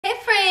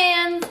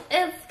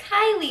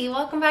Hi,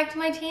 welcome back to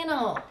my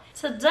channel.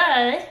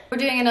 Today, we're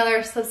doing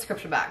another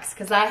subscription box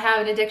because I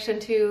have an addiction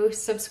to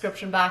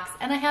subscription box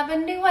and I have a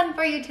new one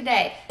for you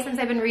today. Since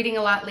I've been reading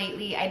a lot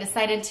lately, I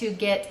decided to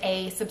get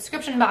a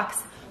subscription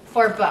box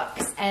for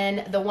books,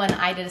 and the one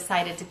I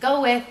decided to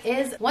go with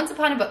is Once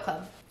Upon a Book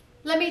Club.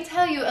 Let me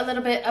tell you a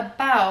little bit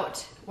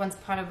about Once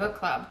Upon a Book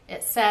Club.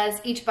 It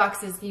says each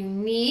box is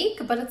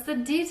unique, but it's the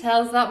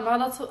details that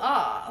matter to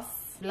us.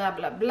 Blah,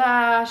 blah,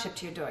 blah, shipped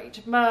to your door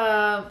each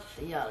month,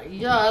 yada,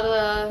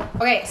 yada.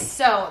 Okay,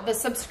 so the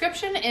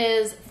subscription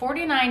is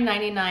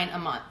 $49.99 a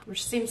month,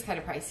 which seems kind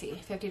of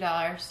pricey,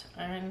 $50.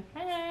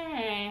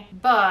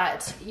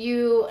 But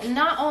you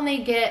not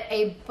only get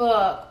a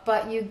book,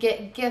 but you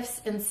get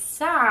gifts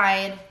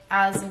inside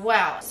as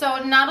well.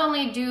 So not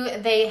only do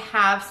they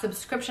have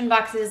subscription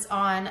boxes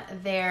on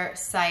their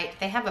site,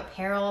 they have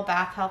apparel,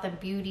 bath, health, and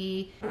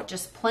beauty,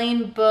 just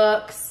plain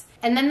books.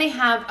 And then they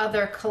have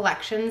other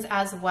collections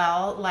as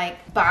well,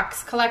 like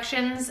box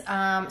collections.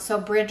 So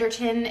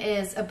Bridgerton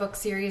is a book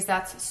series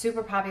that's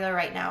super popular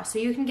right now. So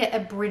you can get a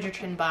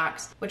Bridgerton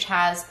box, which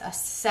has a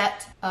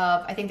set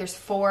of, I think there's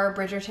 4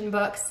 Bridgerton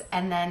books,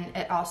 and then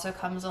it also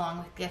comes along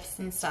with gifts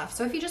and stuff.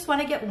 So if you just want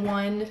to get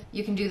one,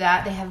 you can do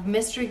that. They have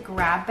mystery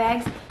grab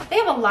bags. They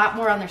have a lot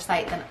more on their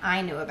site than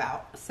I knew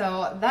about.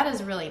 So that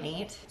is really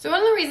neat. So one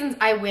of the reasons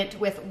I went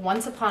with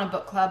Once Upon a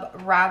Book Club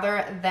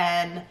rather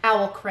than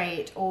Owl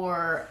Crate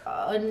or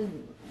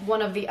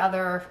one of the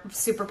other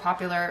super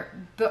popular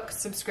book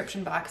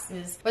subscription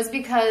boxes was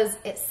because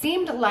it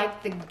seemed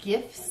like the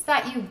gifts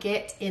that you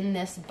get in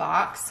this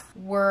box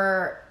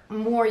were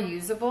more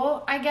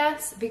usable, I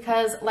guess,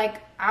 because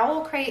like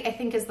Owl Crate, I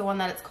think is the one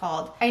that it's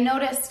called. I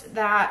noticed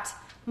that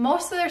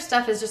most of their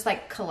stuff is just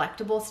like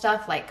collectible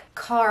stuff, like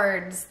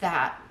cards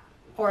that,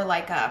 or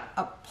like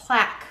a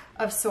plaque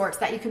of sorts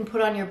that you can put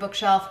on your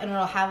bookshelf, and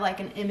it'll have like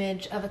an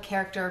image of a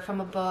character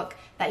from a book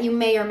that you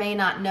may or may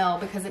not know,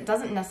 because it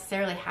doesn't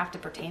necessarily have to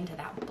pertain to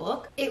that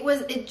book.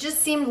 It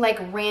just seemed like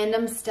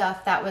random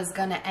stuff that was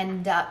gonna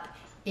end up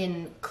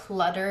in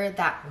clutter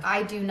that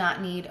I do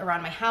not need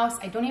around my house.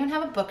 I don't even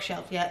have a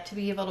bookshelf yet to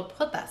be able to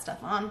put that stuff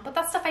on, but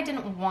that's stuff I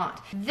didn't want.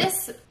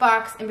 This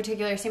box in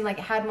particular seemed like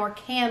it had more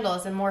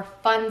candles and more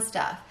fun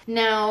stuff.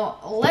 Now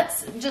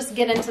let's just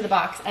get into the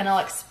box and I'll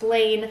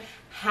explain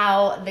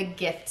how the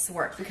gifts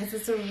work, because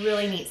it's a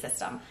really neat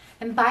system.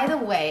 And by the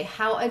way,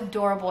 how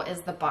adorable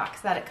is the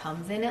box that it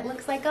comes in? It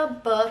looks like a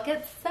book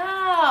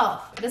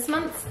itself. This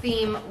month's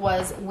theme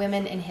was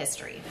women in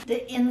history.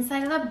 The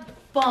inside of the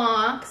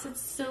box,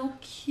 it's so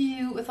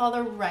cute with all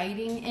the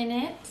writing in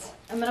it.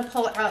 I'm gonna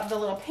pull out the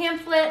little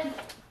pamphlet.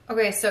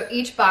 Okay, so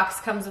each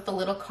box comes with a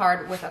little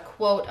card with a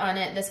quote on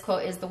it. This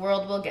quote is, "The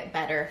world will get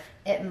better,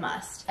 it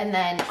must." And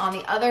then on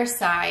the other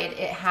side,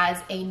 it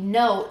has a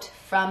note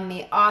from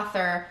the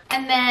author.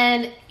 And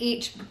then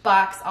each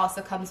box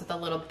also comes with a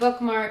little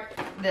bookmark.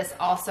 This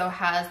also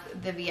has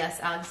the V.S.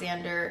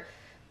 Alexander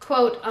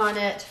quote on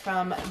it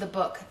from the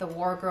book The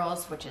War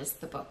Girls, which is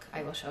the book.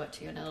 I will show it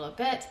to you in a little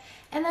bit.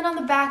 And then on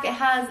the back it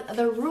has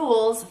the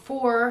rules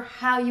for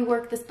how you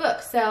work this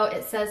book. So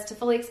it says, to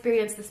fully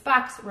experience this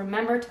box,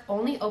 remember to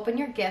only open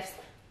your gifts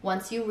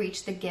once you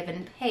reach the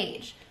given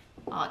page.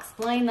 I'll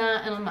explain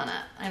that in a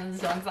minute. I'm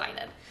so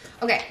excited.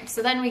 Okay,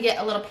 so then we get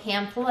a little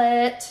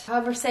pamphlet,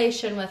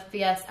 conversation with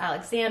V.S.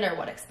 Alexander,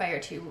 what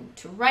inspired you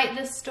to write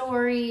this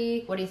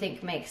story, what do you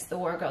think makes The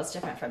War Girls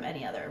different from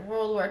any other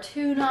World War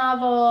II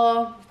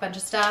novel, a bunch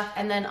of stuff.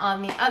 And then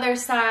on the other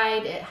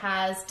side, it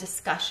has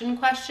discussion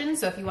questions.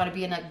 So if you want to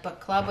be in a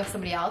book club with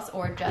somebody else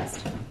or just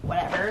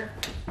whatever,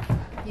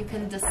 you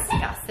can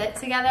discuss it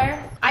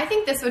together. I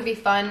think this would be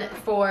fun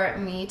for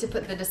me to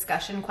put the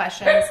discussion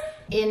questions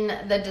in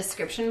the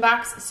description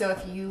box. So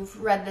if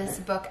you've read this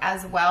book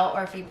as well,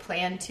 or if you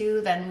plan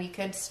to, then we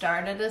could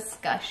start a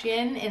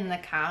discussion in the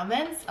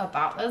comments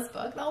about this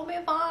book. That will be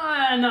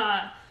fun.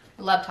 I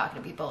love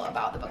talking to people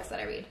about the books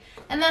that I read.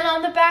 And then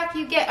on the back,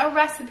 you get a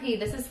recipe.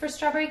 This is for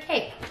strawberry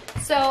cake.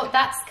 So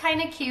that's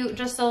kind of cute,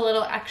 just a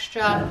little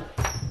extra,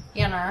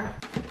 you know.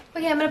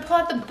 Okay, I'm gonna pull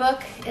out the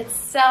book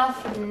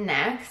itself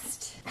next.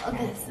 Oh,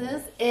 this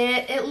is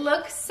it. It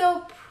looks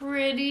so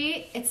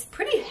pretty. It's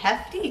pretty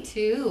hefty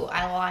too.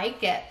 I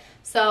like it.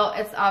 So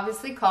it's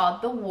obviously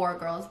called The War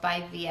Girls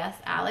by V.S.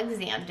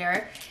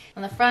 Alexander.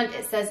 On the front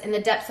it says, in the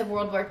depths of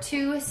World War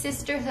II,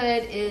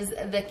 sisterhood is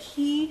the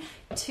key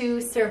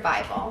to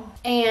survival.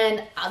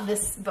 And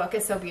this book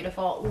is so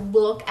beautiful.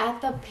 Look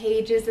at the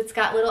pages. It's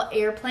got little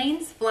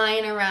airplanes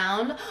flying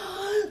around.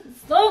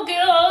 So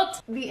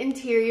cute. The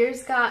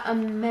interior's got a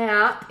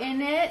map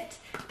in it.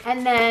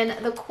 And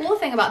then the cool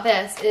thing about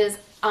this is,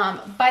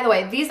 by the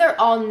way, these are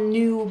all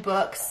new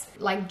books,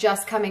 like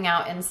just coming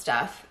out and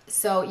stuff.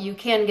 So you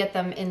can get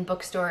them in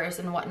bookstores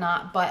and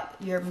whatnot, but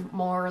you're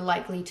more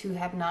likely to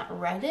have not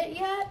read it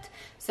yet.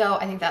 So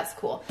I think that's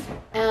cool.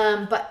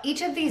 But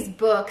each of these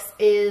books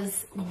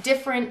is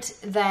different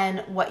than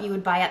what you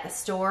would buy at the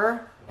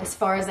store, as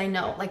far as I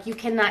know. Like, you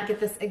cannot get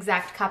this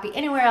exact copy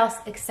anywhere else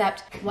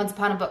except Once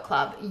Upon a Book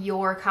Club.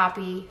 Your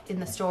copy in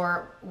the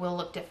store will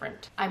look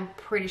different. I'm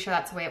pretty sure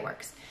that's the way it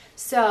works.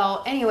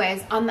 So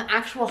anyways, on the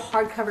actual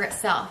hardcover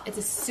itself, it's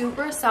a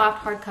super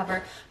soft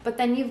hardcover, but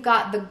then you've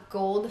got the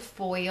gold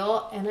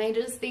foil, and I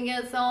just think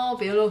it's so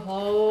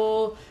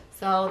beautiful.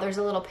 So there's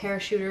a little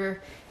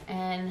parachuter,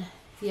 and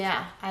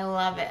yeah, I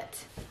love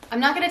it. I'm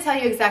not going to tell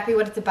you exactly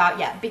what it's about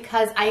yet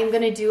because I am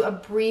going to do a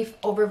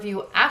brief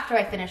overview after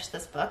I finish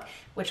this book,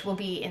 which will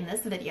be in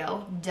this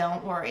video,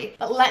 don't worry.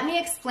 But let me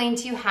explain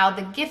to you how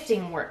the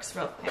gifting works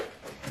real quick.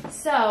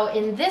 So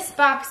in this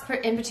box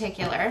in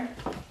particular,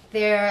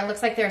 there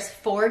looks like there's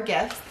 4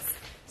 gifts.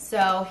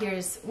 So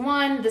here's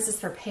one, this is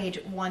for page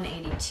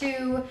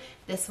 182,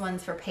 this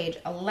one's for page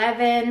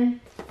 11,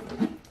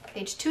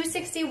 page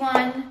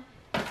 261,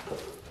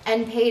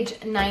 and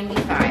page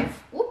 95.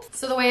 Whoops.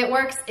 So the way it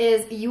works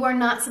is you are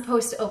not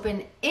supposed to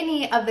open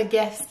any of the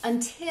gifts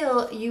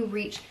until you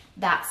reach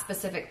that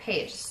specific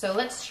page. So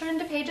let's turn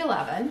to page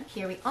 11.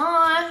 Here we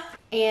are.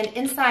 And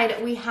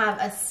inside we have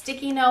a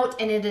sticky note,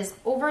 and it is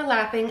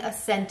overlapping a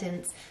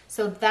sentence.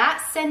 So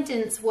that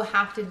sentence will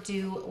have to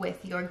do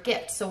with your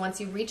gift. So once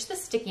you reach the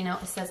sticky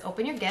note, it says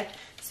open your gift.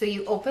 So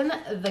you open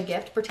the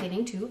gift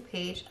pertaining to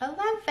page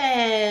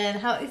 11.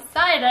 How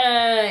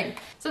exciting!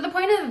 So the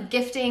point of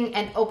gifting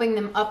and opening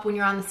them up when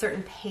you're on a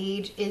certain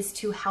page is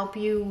to help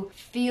you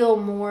feel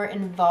more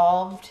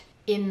involved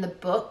in the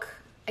book,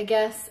 I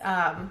guess,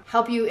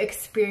 help you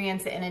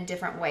experience it in a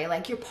different way.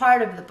 Like you're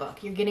part of the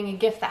book. You're getting a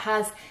gift that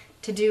has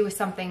to do with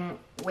something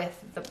with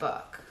the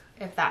book,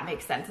 if that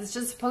makes sense. It's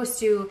just supposed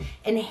to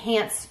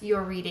enhance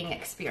your reading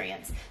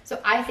experience. So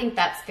I think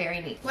that's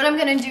very neat. What I'm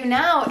gonna do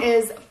now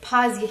is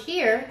pause you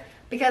here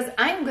because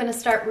I'm gonna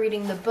start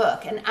reading the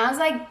book. And as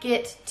I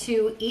get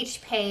to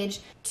each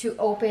page to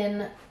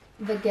open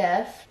the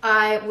gift,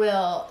 I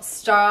will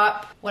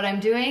stop what I'm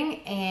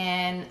doing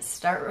and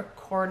start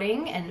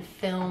recording and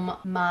film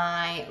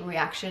my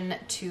reaction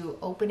to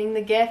opening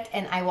the gift.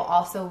 And I will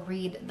also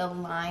read the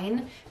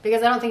line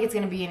because I don't think it's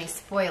going to be any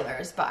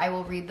spoilers, but I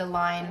will read the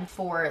line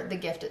for the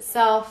gift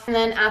itself. And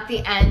then at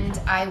the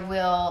end, I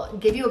will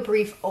give you a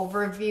brief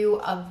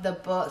overview of the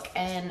book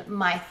and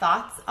my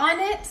thoughts on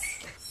it.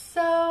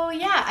 So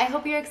yeah, I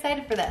hope you're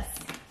excited for this.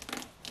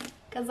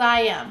 Because I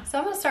am. So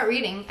I'm going to start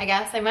reading, I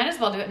guess. I might as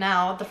well do it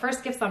now. The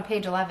first gift's on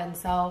page 11,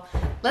 so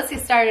let's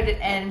get started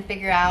and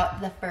figure out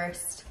the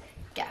first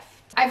gift.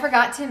 I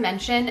forgot to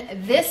mention,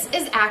 this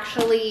is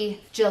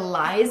actually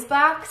July's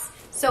box.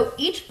 So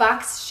each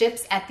box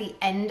ships at the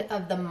end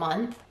of the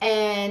month,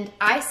 and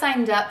I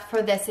signed up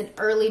for this in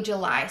early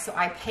July, so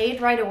I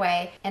paid right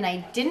away, and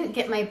I didn't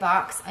get my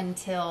box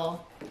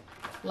until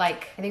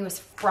like, I think it was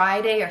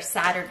Friday or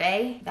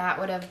Saturday. That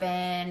would have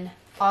been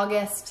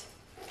August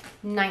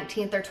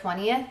 19th or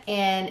 20th,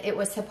 and it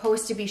was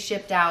supposed to be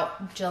shipped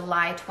out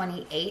July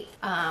 28th.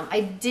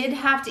 I did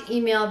have to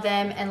email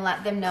them and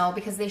let them know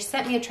because they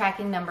sent me a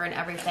tracking number and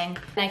everything,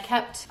 and I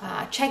kept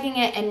checking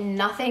it and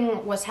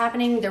nothing was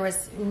happening. There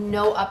was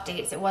no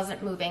updates. It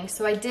wasn't moving.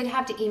 So I did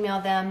have to email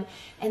them,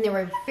 and they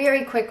were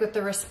very quick with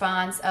the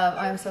response of, oh,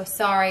 I'm so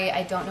sorry,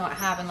 I don't know what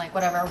happened, like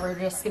whatever, we're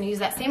just gonna use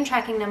that same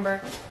tracking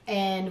number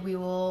and we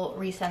will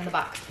resend the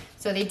box.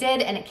 So they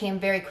did, and it came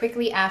very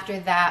quickly after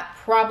that.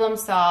 Problem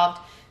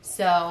solved.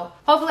 So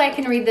hopefully I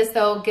can read this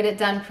though, get it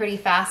done pretty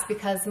fast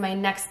because my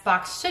next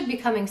box should be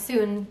coming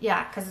soon.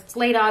 Yeah, because it's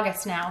late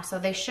August now, so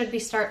they should be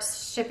start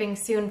shipping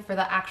soon for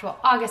the actual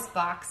August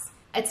box.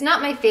 It's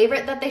not my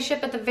favorite that they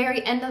ship at the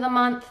very end of the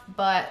month,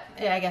 but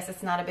I guess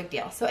it's not a big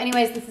deal. So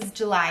anyways, this is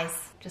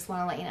July's. Just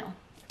want to let you know.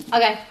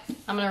 Okay,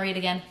 I'm gonna read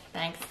again.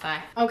 Thanks,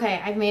 bye.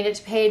 Okay, I've made it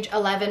to page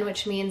 11,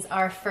 which means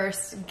our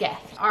first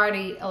gift.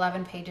 Already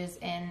 11 pages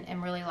in,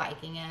 I'm really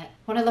liking it.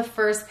 One of the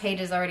first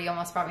pages already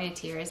almost brought me to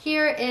tears.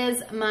 Here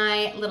is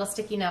my little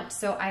sticky note.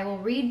 So I will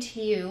read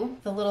to you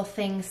the little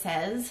thing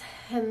says,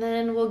 and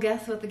then we'll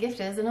guess what the gift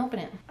is and open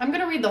it. I'm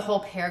gonna read the whole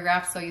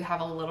paragraph so you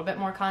have a little bit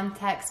more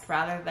context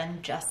rather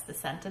than just the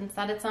sentence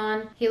that it's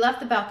on. He left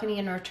the balcony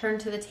and returned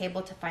to the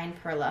table to find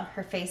Perla,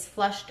 her face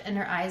flushed and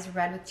her eyes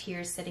red with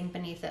tears, sitting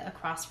beneath it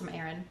across from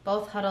Aaron,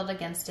 both huddled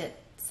against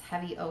its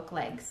heavy oak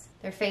legs.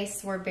 Their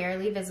faces were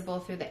barely visible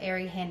through the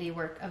airy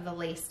handiwork of the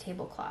lace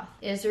tablecloth.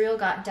 Israel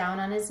got down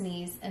on his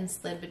knees and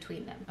slid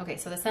between them. Okay,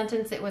 so the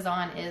sentence it was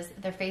on is,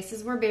 their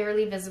faces were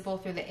barely visible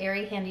through the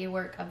airy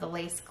handiwork of the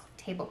lace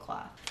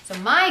tablecloth. So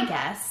my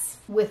guess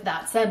with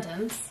that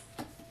sentence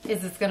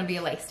is it's gonna be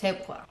a lace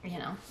tablecloth, you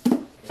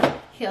know.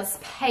 Here's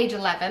page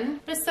 11.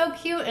 It's so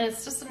cute, and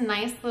it's just a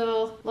nice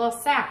little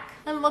sack.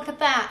 And look at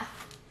that.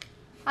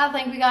 I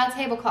think we got a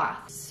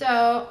tablecloth.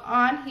 So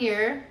on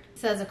here, it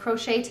says a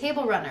crochet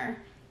table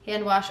runner.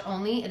 Hand wash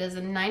only. It is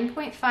a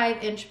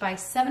 9.5 inch by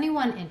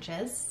 71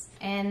 inches.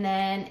 And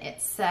then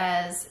it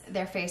says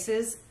their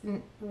faces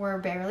were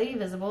barely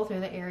visible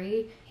through the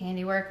airy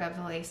handiwork of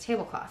the lace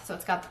tablecloth. So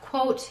it's got the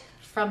quote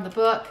from the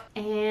book,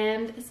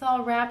 and it's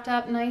all wrapped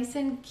up nice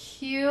and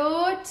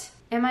cute.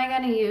 Am I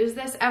gonna use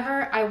this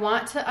ever? I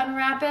want to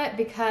unwrap it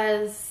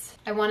because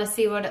I want to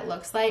see what it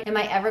looks like. Am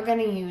I ever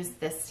gonna use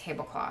this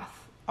tablecloth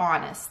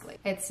honestly.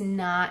 It's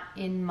not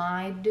in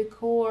my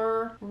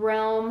decor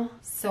realm,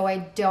 so I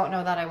don't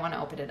know that I want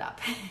to open it up.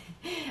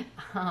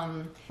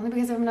 Only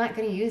because I'm not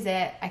going to use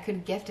it. I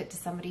could gift it to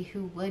somebody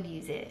who would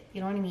use it. You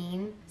know what I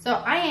mean? So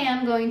I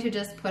am going to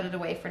just put it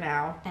away for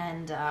now,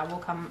 and we'll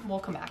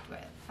come back to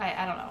it.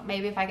 I don't know.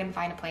 Maybe if I can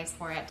find a place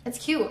for it. It's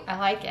cute. I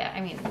like it. I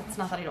mean, it's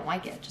not that I don't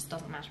like it. It just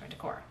doesn't match my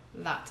decor.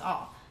 That's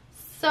all.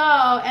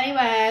 So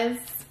anyways,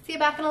 see you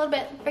back in a little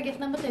bit for gift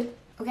number 2.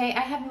 Okay,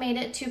 I have made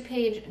it to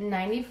page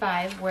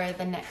 95 where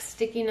the next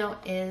sticky note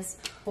is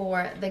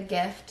for the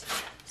gift.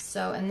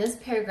 So in this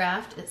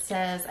paragraph, it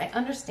says, I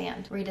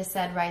understand, Rita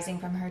said, rising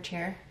from her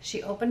chair.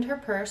 She opened her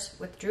purse,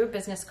 withdrew a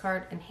business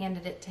card, and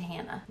handed it to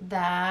Hannah.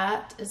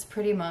 That is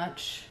pretty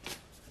much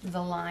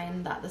the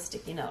line that the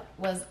sticky note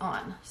was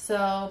on.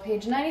 So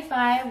page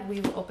 95,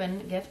 we will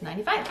open gift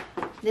 95.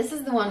 This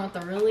is the one with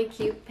the really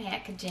cute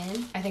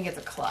packaging. I think it's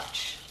a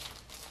clutch,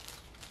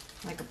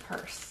 like a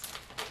purse.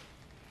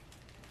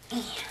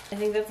 I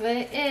think that's what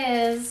it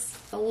is.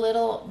 A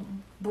little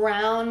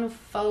brown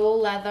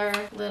faux leather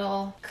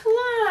little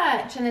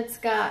clutch, and it's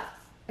got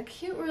a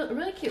cute,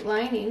 really cute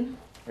lining.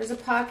 There's a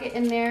pocket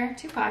in there,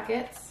 2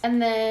 pockets.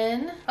 And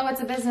then, oh,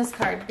 it's a business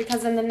card,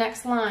 because in the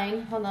next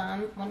line, hold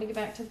on, let me get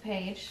back to the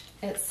page.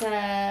 It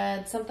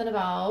said something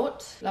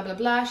about blah, blah,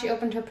 blah. She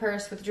opened her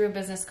purse, withdrew a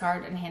business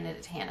card, and handed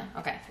it to Hannah.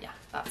 Okay, yeah,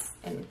 that's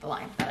in the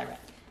line that I read.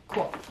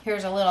 Cool.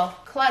 Here's a little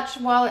clutch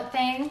wallet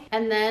thing,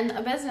 and then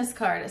a business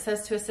card. It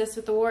says to assist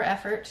with the war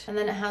effort, and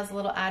then it has a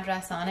little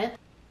address on it.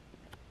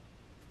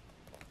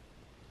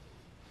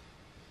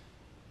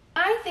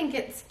 I think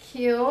it's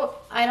cute.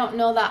 I don't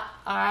know that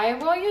I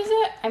will use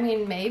it. I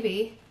mean,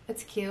 maybe.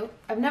 It's cute.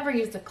 I've never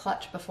used a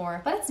clutch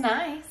before, but it's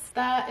nice.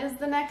 That is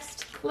the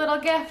next little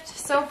gift.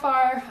 So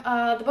far,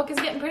 the book is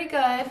getting pretty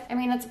good. I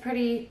mean,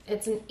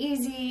 it's an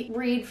easy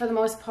read for the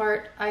most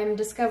part. I'm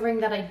discovering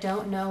that I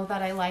don't know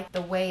that I like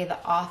the way the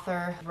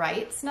author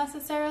writes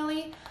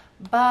necessarily,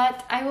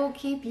 but I will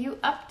keep you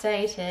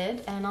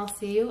updated, and I'll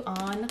see you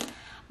on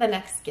the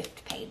next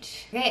gift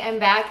page. Okay, I'm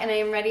back and I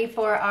am ready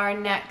for our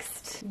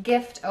next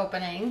gift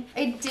opening.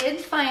 I did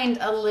find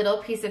a little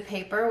piece of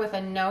paper with a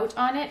note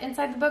on it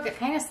inside the book. It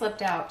kind of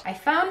slipped out. I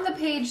found the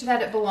page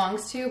that it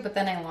belongs to, but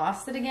then I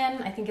lost it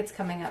again. I think it's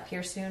coming up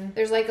here soon.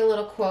 There's like a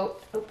little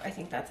quote. Oh, I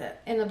think that's it.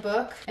 In the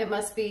book, it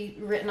must be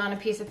written on a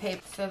piece of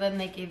paper. So then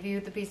they give you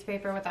the piece of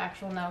paper with the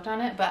actual note on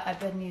it, but I've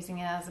been using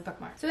it as a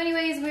bookmark. So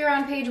anyways, we are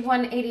on page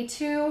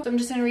 182. So I'm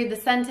just gonna read the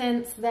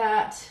sentence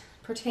that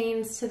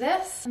pertains to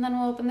this, and then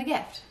we'll open the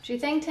gift. She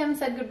thanked him,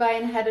 said goodbye,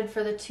 and headed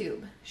for the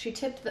tube. She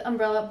tipped the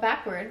umbrella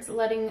backwards,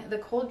 letting the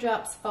cold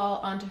drops fall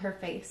onto her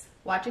face,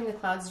 watching the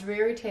clouds'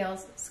 dreary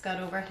tails scud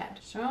overhead.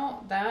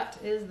 So that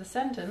is the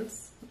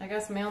sentence. I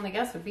guess my only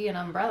guess would be an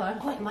umbrella.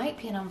 Oh, it might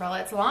be an umbrella.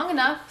 It's long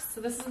enough.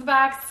 So this is the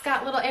box. It's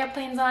got little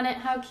airplanes on it.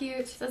 How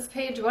cute. This is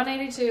page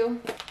 182.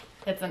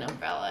 It's an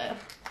umbrella,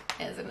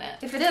 isn't it?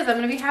 If it is, I'm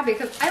gonna be happy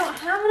because I don't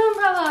have an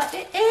umbrella.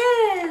 It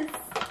is!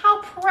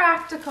 How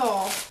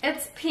practical.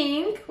 It's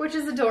pink, which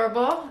is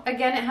adorable.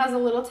 Again, it has a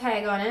little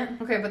tag on it.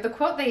 Okay, but the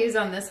quote they use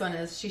on this one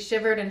is, she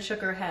shivered and shook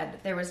her head.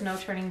 There was no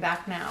turning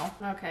back now.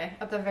 Okay,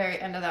 at the very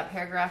end of that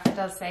paragraph, it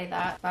does say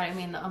that, but I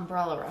mean the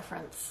umbrella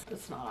reference.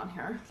 It's not on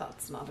here.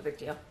 That's not a big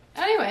deal.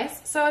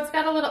 Anyways, so it's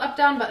got a little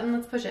up-down button.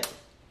 Let's push it.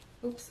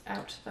 Oops,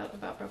 ouch, that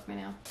about broke my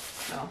nail.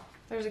 So,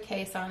 there's a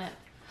case on it.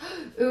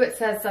 Ooh, it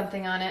says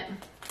something on it.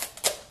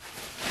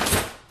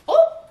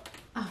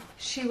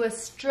 She was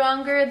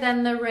stronger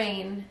than the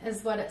rain,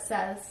 is what it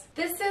says.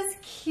 This is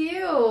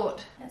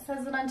cute. It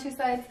says it on 2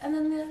 sides, and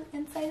then the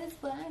inside is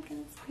black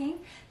and it's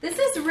pink. This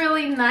is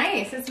really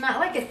nice. It's not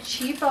like a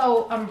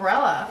cheapo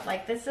umbrella.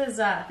 Like this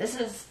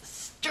is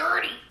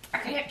sturdy. I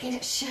can't get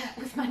it shut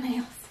with my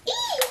nails.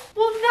 Eee!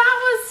 Well, that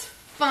was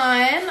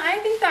fun. I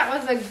think that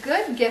was a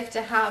good gift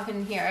to have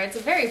in here. It's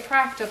a very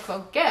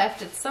practical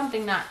gift. It's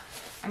something that,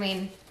 I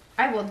mean,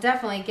 I will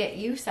definitely get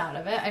use out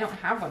of it. I don't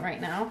have one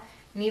right now.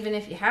 And even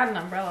if you had an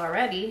umbrella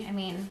already, I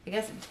mean, I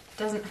guess it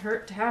doesn't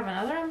hurt to have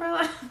another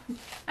umbrella.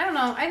 I don't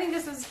know. I think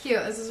this is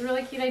cute. This is a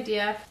really cute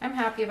idea. I'm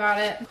happy about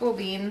it. Cool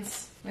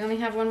beans. We only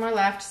have one more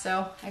left,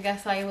 so I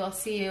guess I will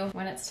see you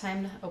when it's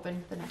time to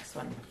open the next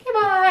one. Okay,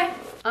 bye.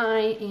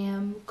 I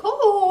am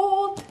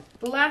cold.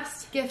 The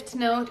last gift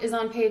note is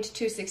on page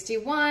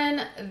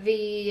 261.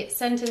 The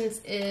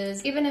sentence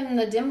is, even in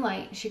the dim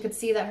light, she could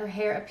see that her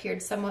hair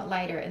appeared somewhat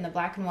lighter in the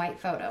black and white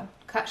photo,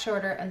 cut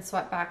shorter and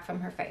swept back from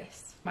her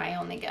face. My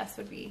only guess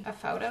would be a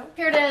photo.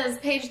 Here it is,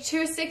 page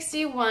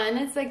 261.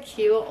 It's a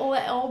cute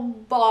little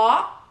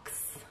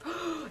box.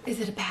 Is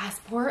it a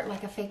passport?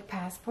 Like a fake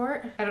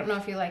passport? I don't know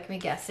if you like me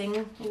guessing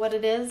what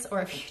it is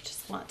or if you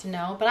just want to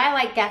know, but I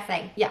like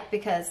guessing. Yeah,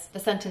 because the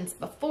sentence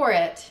before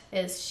it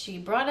is, she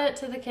brought it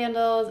to the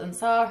candles and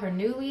saw her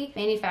newly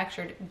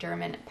manufactured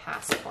German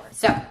passport.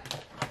 So,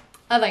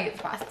 I think it's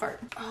a passport.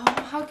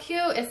 Oh, how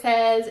cute. It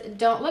says,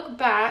 don't look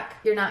back,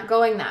 you're not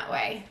going that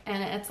way.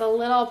 And it's a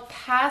little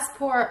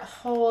passport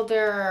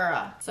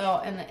holder. So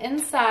in the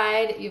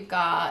inside, you've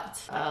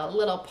got a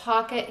little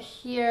pocket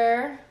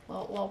here,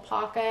 little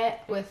pocket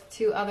with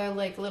two other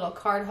like little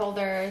card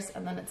holders,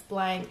 and then it's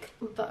blank.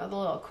 The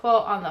little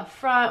quote on the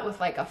front with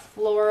like a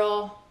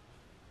floral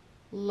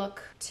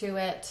look to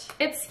it.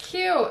 It's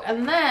cute.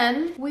 And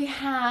then we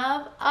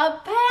have a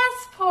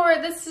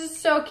passport. This is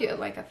so cute,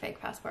 like a fake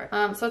passport.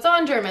 So it's all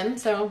in German,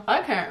 so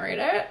I can't read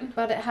it,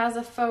 but it has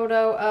a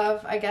photo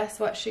of, I guess,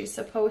 what she's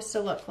supposed to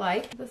look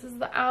like. This is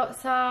the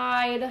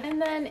outside, and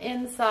then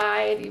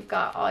inside you've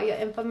got all your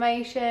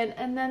information,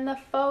 and then the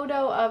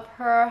photo of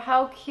her.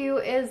 How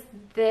cute is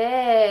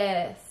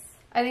this?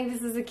 I think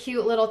this is a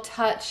cute little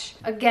touch,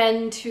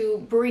 again, to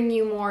bring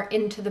you more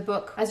into the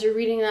book as you're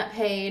reading that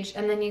page,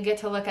 and then you get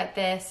to look at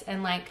this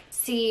and like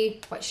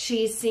see what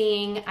she's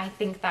seeing. I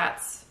think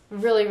that's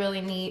really,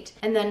 really neat.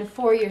 And then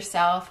for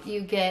yourself,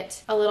 you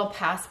get a little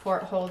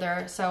passport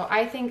holder. So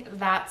I think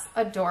that's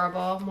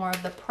adorable, more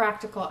of the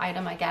practical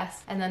item, I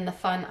guess, and then the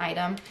fun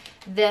item.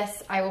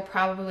 This I will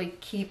probably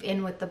keep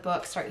in with the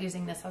book, start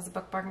using this as a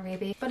bookmark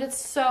maybe. But it's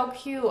so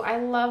cute. I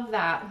love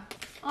that.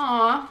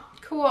 Aw.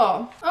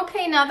 Cool.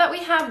 Okay, now that we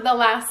have the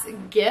last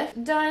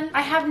gift done,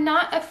 I have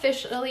not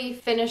officially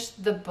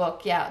finished the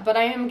book yet, but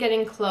I am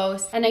getting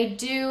close, and I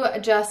do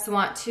just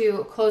want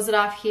to close it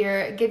off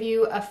here, give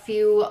you a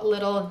few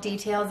little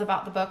details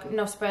about the book,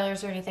 no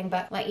spoilers or anything,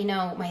 but let you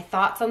know my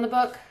thoughts on the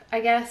book, I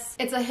guess.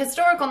 It's a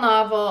historical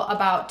novel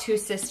about two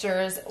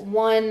sisters,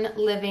 one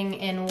living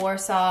in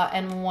Warsaw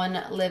and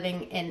one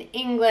living in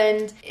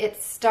England.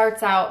 It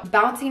starts out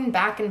bouncing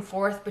back and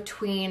forth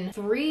between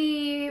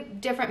three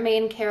different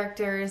main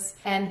characters,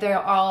 and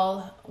they're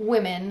all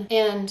women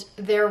and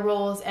their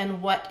roles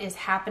and what is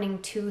happening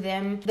to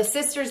them. The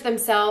sisters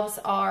themselves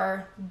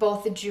are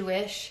both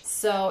Jewish,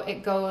 so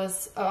it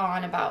goes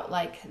on about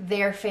like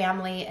their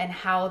family and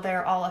how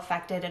they're all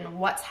affected and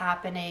what's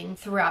happening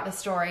throughout the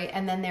story.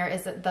 And then there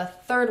is the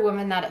third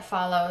woman that it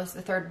follows,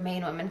 the third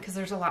main woman, because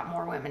there's a lot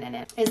more women in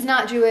it, is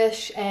not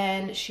Jewish,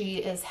 and she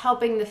is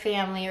helping the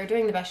family, or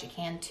doing the best she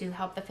can to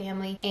help the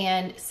family.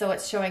 And so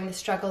it's showing the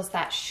struggles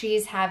that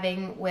she's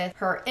having with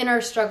her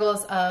inner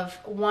struggles of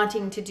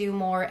wanting to do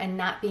more and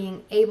not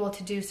being able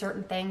to do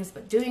certain things,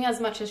 but doing as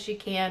much as she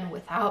can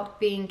without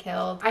being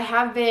killed. I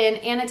have been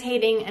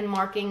annotating and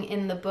marking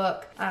in the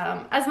book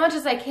as much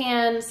as I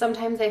can.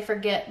 Sometimes I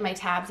forget my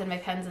tabs and my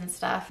pens and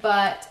stuff,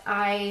 but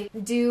I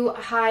do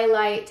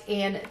highlight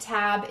and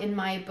tab in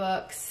my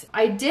books.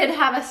 I did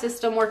have a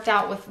system worked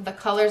out with the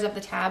colors of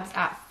the tabs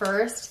at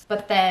first,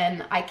 but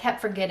then I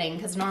kept forgetting,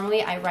 because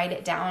normally I write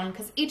it down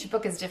because each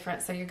book is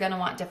different, so you're gonna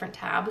want different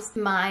tabs.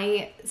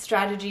 My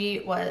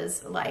strategy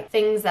was like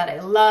things that I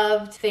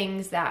loved,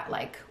 things that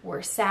like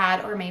were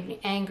sad or made me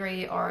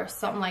angry or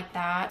something like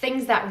that.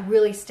 Things that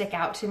really stick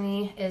out to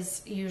me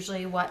is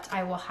usually what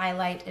I will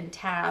highlight and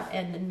tab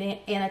and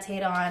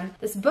annotate on.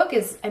 This book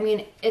is, I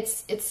mean,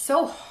 it's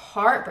so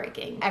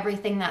heartbreaking.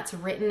 Everything that's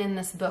written in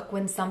this book,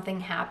 when something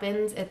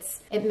happens,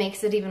 it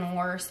makes it even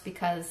worse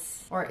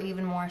because, or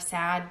even more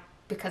sad,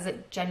 because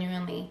it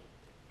genuinely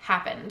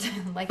happened.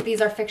 Like,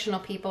 these are fictional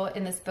people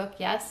in this book,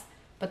 yes,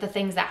 but the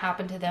things that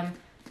happened to them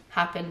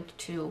happened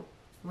to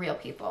real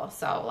people.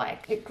 So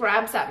like, it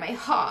grabs at my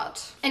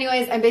heart.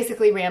 Anyways, I'm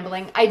basically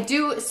rambling.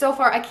 So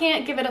far, I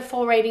can't give it a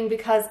full rating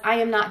because I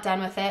am not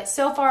done with it.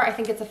 So far, I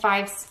think it's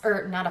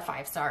not a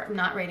 5 star. I'm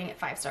not rating it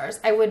 5 stars.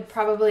 I would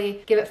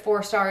probably give it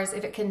 4 stars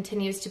if it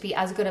continues to be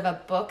as good of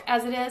a book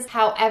as it is.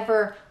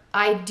 However,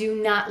 I do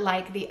not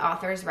like the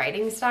author's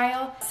writing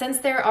style. Since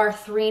there are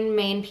 3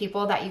 main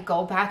people that you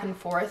go back and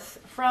forth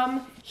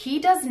from, he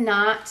does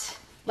not,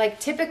 like,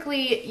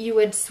 typically you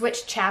would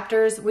switch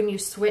chapters when you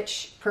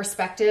switch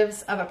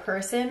perspectives of a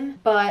person,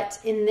 but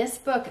in this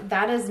book,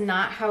 that is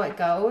not how it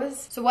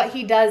goes. So what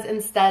he does,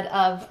 instead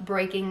of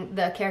breaking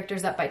the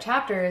characters up by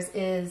chapters,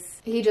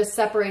 is he just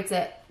separates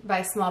it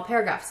by small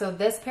paragraphs. So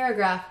this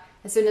paragraph,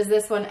 as soon as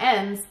this one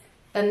ends,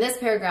 then this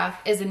paragraph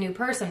is a new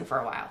person for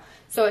a while.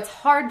 So it's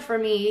hard for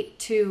me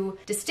to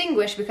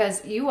distinguish,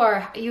 because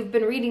you've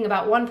been reading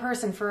about one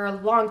person for a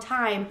long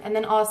time, and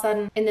then all of a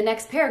sudden in the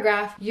next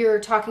paragraph you're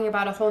talking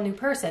about a whole new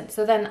person.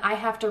 So then I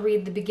have to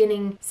read the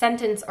beginning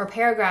sentence or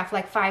paragraph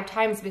like 5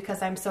 times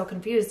because I'm so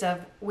confused of,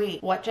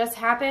 wait, what just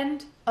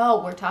happened?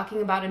 Oh, we're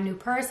talking about a new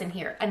person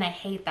here. And I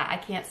hate that. I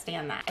can't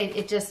stand that.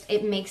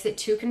 It makes it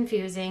too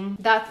confusing.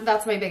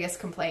 That's my biggest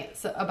complaint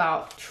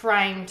about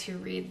trying to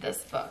read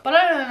this book. But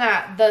other than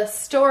that, the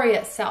story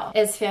itself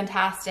is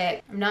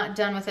fantastic. I'm not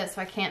done with it, so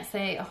I can't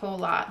say a whole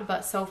lot,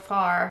 but so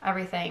far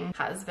everything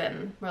has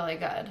been really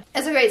good.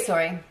 It's a great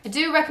story. I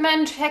do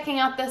recommend checking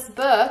out this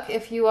book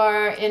if you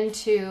are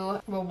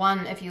into, well,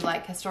 one, if you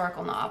like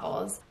historical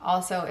novels.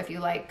 Also, if you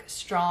like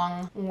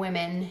strong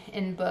women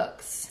in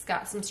books. It's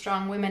got some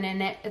strong women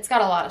in it. It's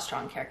got a lot of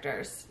strong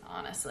characters,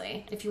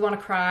 honestly. If you want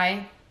to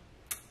cry,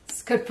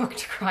 it's a good book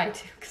to cry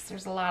to, because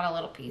there's a lot of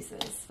little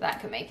pieces that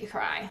can make you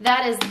cry.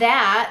 That is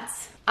that.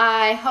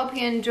 I hope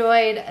you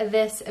enjoyed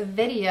this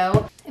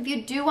video. If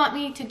you do want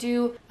me to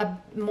do a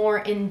more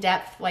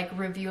in-depth like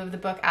review of the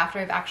book after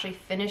I've actually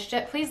finished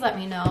it, please let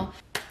me know.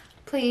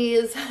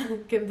 Please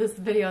give this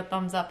video a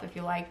thumbs up if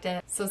you liked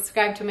it.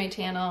 Subscribe to my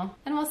channel,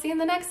 and we'll see you in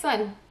the next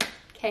one.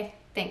 Okay.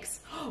 Thanks.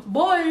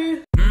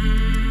 Bye.